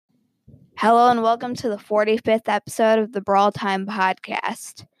Hello and welcome to the 45th episode of the Brawl Time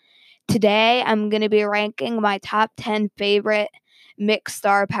podcast. Today I'm going to be ranking my top 10 favorite mixed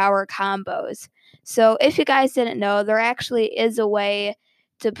star power combos. So if you guys didn't know, there actually is a way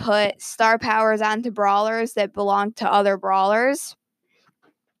to put star powers onto brawlers that belong to other brawlers.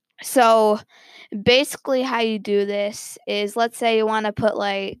 So basically how you do this is, let's say you want to put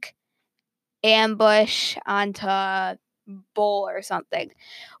like ambush onto Bull or something.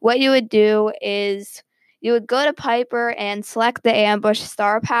 What you would do is you would go to Piper and select the ambush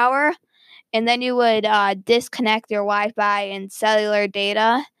star power, and then you would disconnect your Wi-Fi and cellular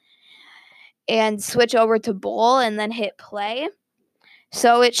data and switch over to Bull and then hit play.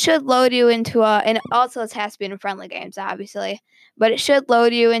 So it should load you into and also it has to be in friendly games, obviously, but it should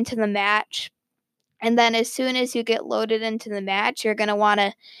load you into the match. And then as soon as you get loaded into the match, you're going to want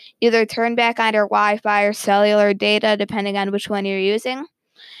to either turn back on your Wi-Fi or cellular data, depending on which one you're using.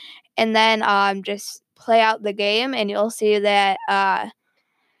 And then just play out the game, and you'll see that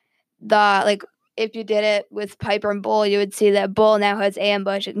if you did it with Piper and Bull, you would see that Bull now has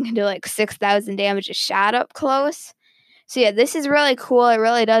ambush and can do like 6,000 damage a shot up close. So yeah, this is really cool. It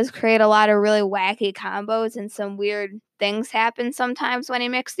really does create a lot of really wacky combos, and some weird things happen sometimes when you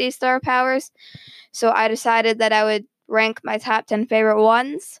mix these star powers. So I decided that I would rank my top 10 favorite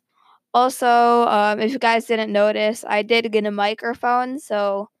ones. Also, if you guys didn't notice, I did get a microphone,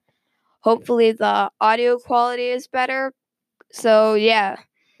 so hopefully the audio quality is better. So yeah,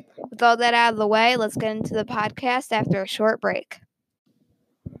 with all that out of the way, let's get into the podcast after a short break.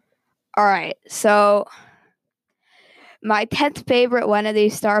 All right, so my 10th favorite one of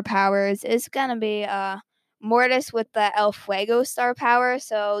these star powers is going to be Mortis with the El Fuego star power.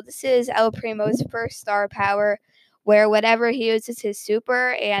 So this is El Primo's first star power, where whenever he uses his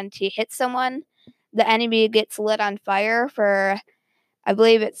super and he hits someone, the enemy gets lit on fire for, I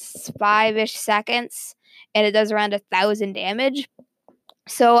believe it's 5-ish seconds, and it does around 1,000 damage.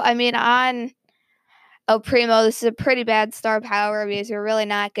 So, I mean, on El Primo, this is a pretty bad star power because you're really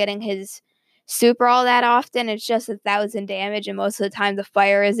not getting his super all that often. It's just 1,000 damage, and most of the time the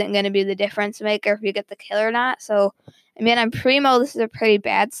fire isn't going to be the difference maker if you get the kill or not. So, I mean, on Primo, this is a pretty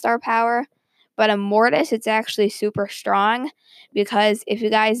bad star power, but on Mortis, it's actually super strong because if you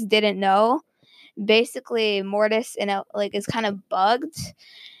guys didn't know, basically Mortis is kind of bugged.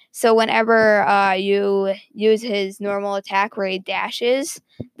 So whenever you use his normal attack where he dashes,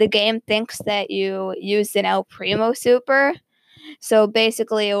 the game thinks that you used an El Primo super. So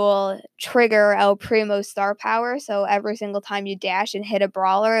basically it will trigger El Primo's star power. So every single time you dash and hit a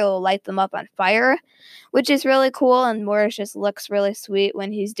brawler, it will light them up on fire, which is really cool. And Morris just looks really sweet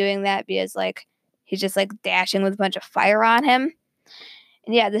when he's doing that because he's just dashing with a bunch of fire on him.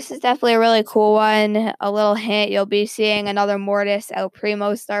 And yeah, this is definitely a really cool one. A little hint, you'll be seeing another Mortis El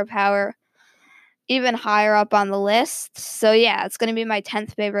Primo star power even higher up on the list. So yeah, it's going to be my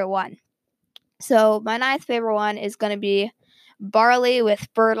 10th favorite one. So my 9th favorite one is going to be Barley with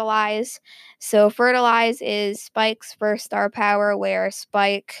Fertilize. So Fertilize is Spike's first star power, where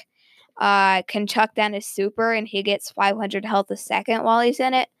Spike can chuck down his super and he gets 500 health a second while he's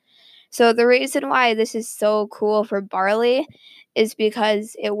in it. So the reason why this is so cool for Barley is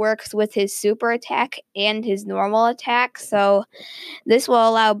because it works with his super attack and his normal attack. So this will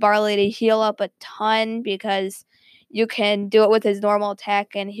allow Barley to heal up a ton because you can do it with his normal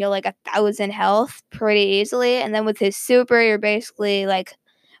attack and heal 1,000 health pretty easily. And then with his super, you're basically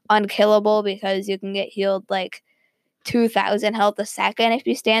unkillable because you can get healed 2,000 health a second if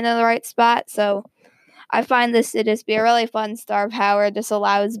you stand in the right spot. So I find this to just be a really fun star power. It just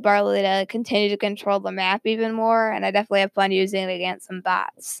allows Barley to continue to control the map even more, and I definitely have fun using it against some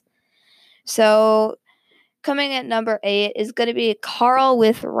bots. So coming at number 8 is going to be Carl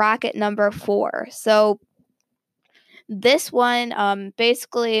with Rocket number 4. So this one,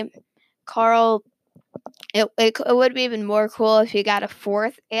 basically, Carl, it would be even more cool if he got a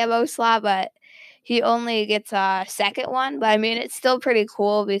 4th ammo slot, but he only gets a 2nd one. But I mean, it's still pretty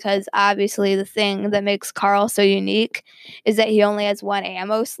cool because obviously the thing that makes Carl so unique is that he only has 1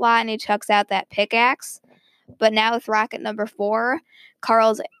 ammo slot and he chucks out that pickaxe. But now with Rocket number 4,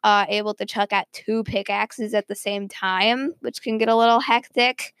 Carl's able to chuck out 2 pickaxes at the same time, which can get a little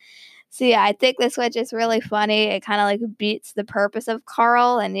hectic. So yeah, I think this switch is really funny. It kind of beats the purpose of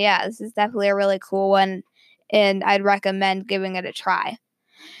Carl. And yeah, this is definitely a really cool one, and I'd recommend giving it a try.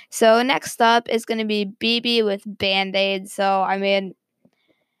 So next up is going to be BB with Band-Aid. So, I mean,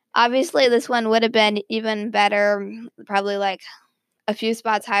 obviously this one would have been even better, probably a few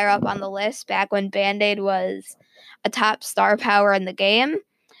spots higher up on the list back when Band-Aid was a top star power in the game.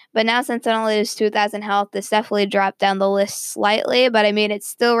 But now since it only is 2,000 health, this definitely dropped down the list slightly. But I mean, it's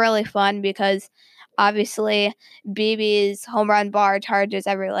still really fun because obviously BB's home run bar charges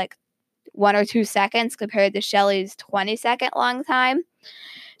every like 1 or 2 seconds compared to Shelly's 20-second long time.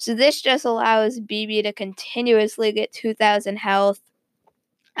 So this just allows BB to continuously get 2,000 health.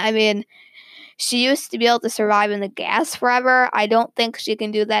 I mean, she used to be able to survive in the gas forever. I don't think she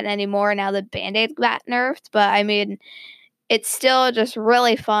can do that anymore now that Band-Aid got nerfed. But I mean, it's still just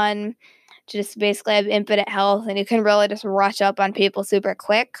really fun to just basically have infinite health, and you can really just rush up on people super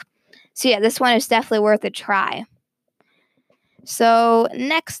quick. So yeah, this one is definitely worth a try. So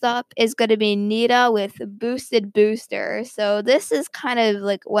next up is going to be Nita with Boosted Booster. So this is kind of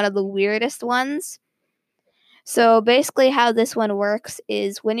like one of the weirdest ones. So basically how this one works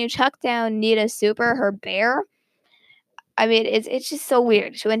is when you chuck down Nita's super, her bear, I mean, it's just so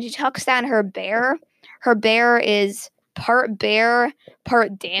weird. So when she chucks down her bear is part bear,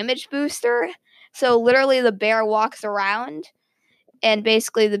 part damage booster. So literally the bear walks around and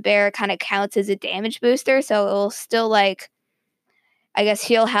basically the bear kind of counts as a damage booster. So it will still like, I guess,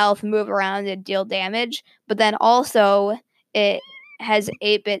 heal health, move around, and deal damage. But then also it has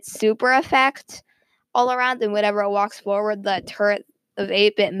 8-bit super effect all around, and whenever it walks forward, the turret of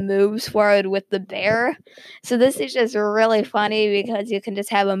 8-bit moves forward with the bear. So this is just really funny because you can just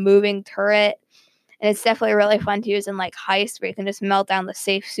have a moving turret, and it's definitely really fun to use in like heist where you can just melt down the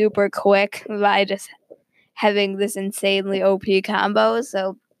safe super quick by just having this insanely OP combo.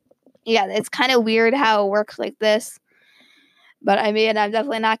 So yeah, it's kind of weird how it works like this. But I mean, I'm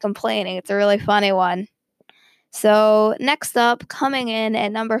definitely not complaining. It's a really funny one. So next up, coming in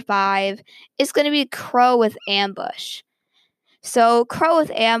at number 5, is going to be Crow with Ambush. So Crow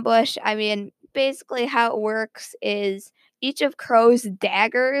with Ambush, I mean, basically how it works is each of Crow's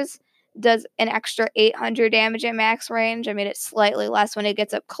daggers does an extra 800 damage at max range. I mean, it's slightly less when it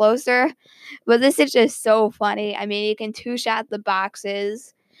gets up closer, but this is just so funny. I mean, you can two-shot the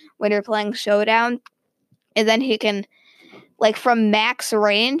boxes when you're playing Showdown, and then he can, like, from max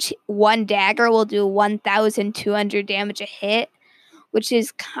range, one dagger will do 1,200 damage a hit, which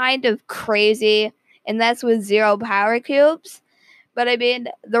is kind of crazy, and that's with 0 power cubes. But I mean,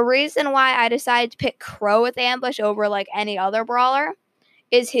 the reason why I decided to pick Crow with Ambush over like any other brawler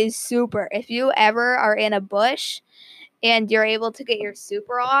is his super. If you ever are in a bush and you're able to get your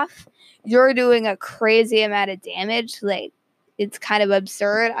super off, you're doing a crazy amount of damage. Like, it's kind of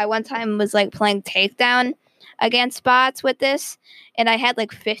absurd. I one time was like playing Takedown against bots with this, and I had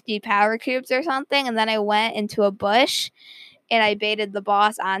like 50 power cubes or something, and then I went into a bush and I baited the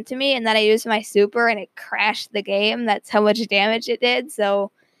boss onto me, and then I used my super and it crashed the game. That's how much damage it did.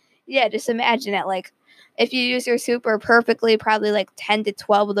 So yeah, just imagine it. Like, if you use your super perfectly, probably like 10 to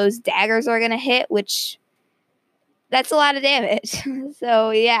 12 of those daggers are going to hit, which that's a lot of damage.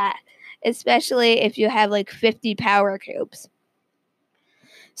 So yeah, especially if you have like 50 power cubes.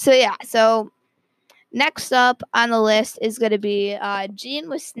 So yeah, so next up on the list is going to be Jean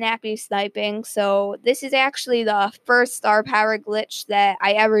with Snappy Sniping. So this is actually the first star power glitch that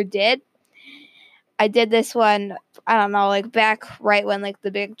I ever did. I did this one, I don't know, like back right when like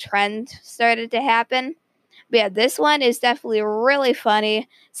the big trend started to happen. But yeah, this one is definitely really funny.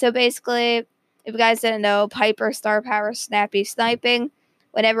 So basically, if you guys didn't know, Piper star power Snappy Sniping.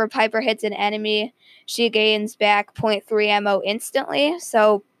 Whenever Piper hits an enemy, she gains back 0.3 ammo instantly.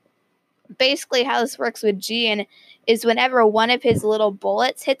 So basically how this works with Jean is whenever one of his little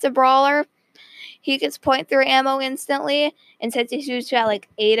bullets hits a brawler, he gets 0.3 ammo instantly. And since he shoots out like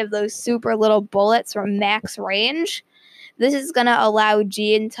 8 of those super little bullets from max range, this is going to allow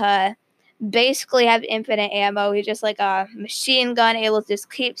Jean to basically have infinite ammo. He's just like a machine gun, able to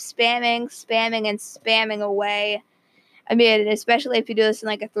just keep spamming, and spamming away. I mean, especially if you do this in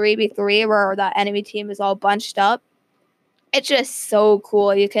like a 3v3 where the enemy team is all bunched up. It's just so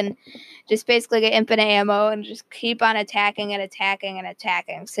cool. You can just basically get infinite ammo and just keep on attacking and attacking and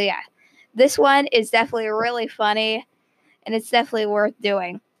attacking. So yeah, this one is definitely really funny, and it's definitely worth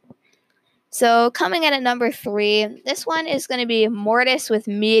doing. So coming in at number 3, this one is going to be Mortis with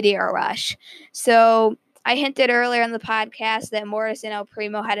Meteor Rush. So I hinted earlier in the podcast that Mortis and El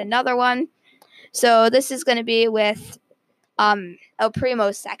Primo had another one. So this is going to be with El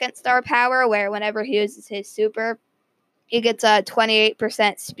Primo's second star power, where whenever he uses his super, he gets a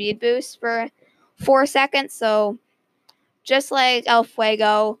 28% speed boost for 4 seconds. So just like El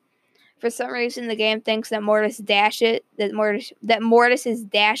Fuego, for some reason the game thinks that Mortis's dash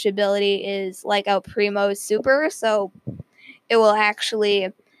ability is like El Primo's super, so it will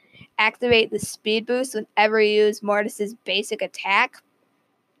actually activate the speed boost whenever you use Mortis's basic attack.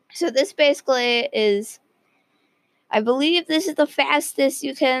 So this basically is, I believe this is the fastest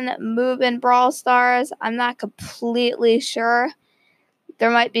you can move in Brawl Stars. I'm not completely sure.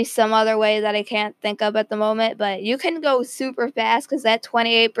 There might be some other way that I can't think of at the moment, but you can go super fast because that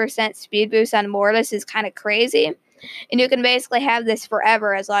 28% speed boost on Mortis is kind of crazy. And you can basically have this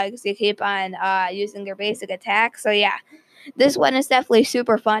forever as long as you keep on using your basic attack. So yeah, this one is definitely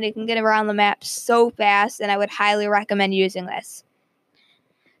super fun. You can get around the map so fast, and I would highly recommend using this.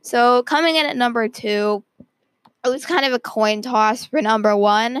 So coming in at number 2, it was kind of a coin toss for number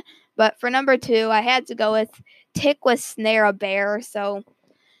 1. But for number 2, I had to go with Tick with Snare a Bear. So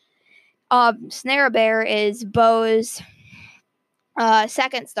Snare a Bear is Bo's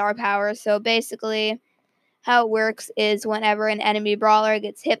second star power. So basically, how it works is whenever an enemy brawler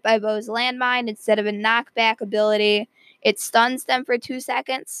gets hit by Bo's landmine, instead of a knockback ability, it stuns them for 2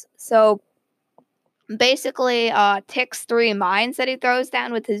 seconds. So basically, Tick's 3 mines that he throws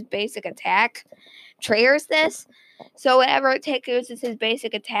down with his basic attack triggers this. So whenever Tick uses his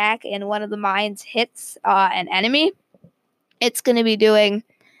basic attack and one of the mines hits an enemy, it's going to be doing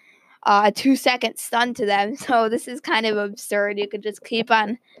a 2-second stun to them. So this is kind of absurd. You could just keep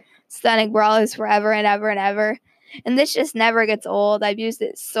on stunning brawlers forever and ever and ever. And this just never gets old. I've used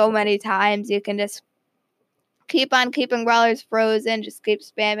it so many times. You can just keep on keeping brawlers frozen, just keep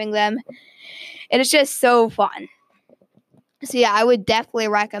spamming them. And it's just so fun. So yeah, I would definitely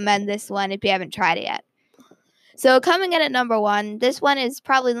recommend this one if you haven't tried it yet. So coming in at number 1, this one is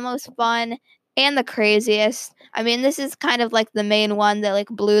probably the most fun and the craziest. I mean, this is kind of like the main one that like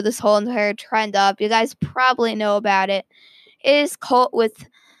blew this whole entire trend up. You guys probably know about it. It is Colt with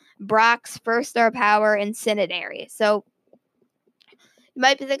Brock's first star power, Incendiary. So you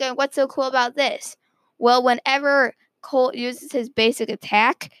might be thinking, what's so cool about this? Well, whenever Colt uses his basic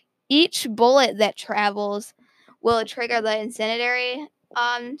attack, each bullet that travels will trigger the Incendiary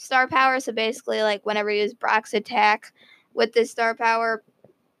star power. So basically, like whenever you use Brock's attack with this star power,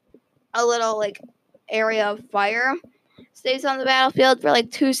 a little like area of fire stays on the battlefield for like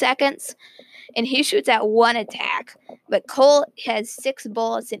 2 seconds, and he shoots at one attack. But Colt has 6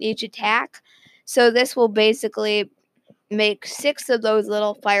 bullets in each attack, so this will basically make 6 of those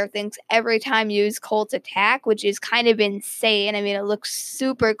little fire things every time you use Colt's attack, which is kind of insane. I mean, it looks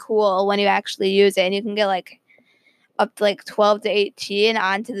super cool when you actually use it, and you can get like up to like 12 to 18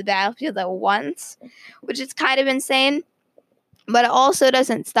 onto the battlefield at once, which is kind of insane. But it also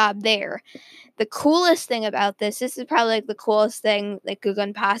doesn't stop there. The coolest thing about this is probably like the coolest thing that you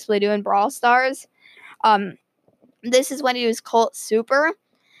can possibly do in Brawl Stars. This is when you use Colt Super.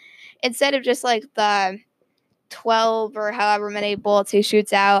 Instead of just like the 12 or however many bullets he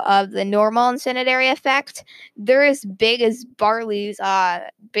shoots out of the normal Incendiary effect, they're as big as Barley's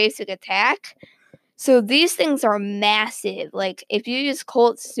basic attack. So these things are massive. Like, if you use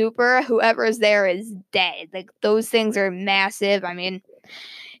Colt Super, whoever's there is dead. Like, those things are massive. I mean,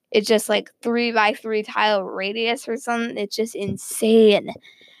 it's just like 3x3 tile radius or something. It's just insane.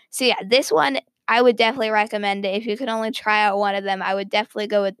 So yeah, this one, I would definitely recommend it. If you could only try out one of them, I would definitely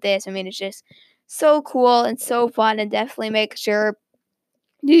go with this. I mean, it's just so cool and so fun, and definitely make sure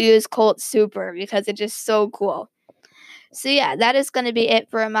you use Colt Super because it's just so cool. So yeah, that is going to be it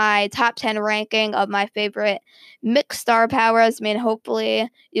for my top 10 ranking of my favorite mixed star powers. I mean, hopefully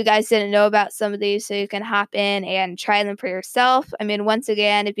you guys didn't know about some of these, so you can hop in and try them for yourself. I mean, once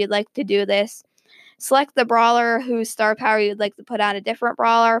again, if you'd like to do this, select the brawler whose star power you'd like to put on a different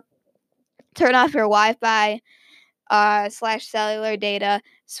brawler. Turn off your Wi-Fi / cellular data.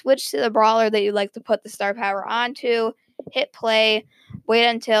 Switch to the brawler that you'd like to put the star power onto. Hit play. Wait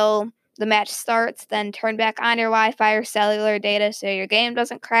until the match starts, then turn back on your Wi-Fi or cellular data so your game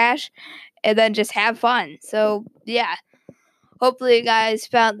doesn't crash, and then just have fun. So yeah, hopefully you guys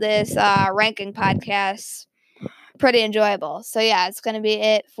found this ranking podcast pretty enjoyable. So yeah, it's going to be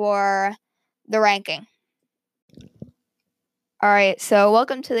it for the ranking. All right, so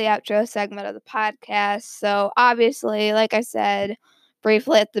welcome to the outro segment of the podcast. So obviously, like I said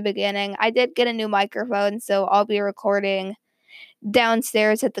briefly at the beginning, I did get a new microphone, so I'll be recording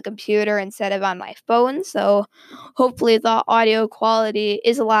downstairs at the computer instead of on my phone. So hopefully the audio quality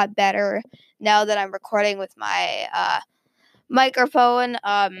is a lot better now that I'm recording with my microphone.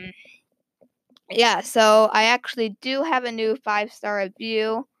 Yeah, so I actually do have a new 5-star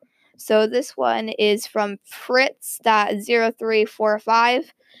review. So this one is from Fritz.0345.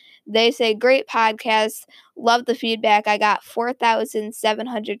 They say, great podcast. Love the feedback. I got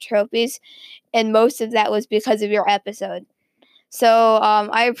 4,700 trophies, and most of that was because of your episode. So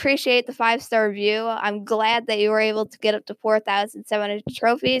I appreciate the 5-star review. I'm glad that you were able to get up to 4,700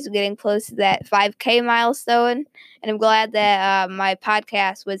 trophies, getting close to that 5K milestone. And I'm glad that my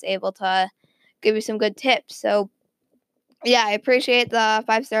podcast was able to give you some good tips. So Yeah, I appreciate the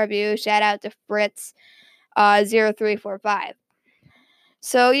 5-star review. Shout out to Fritz0345.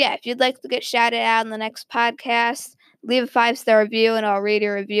 So yeah, if you'd like to get shouted out in the next podcast, leave a 5-star review and I'll read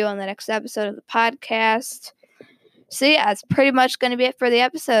your review on the next episode of the podcast. So yeah, that's pretty much going to be it for the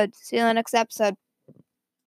episode. See you in the next episode.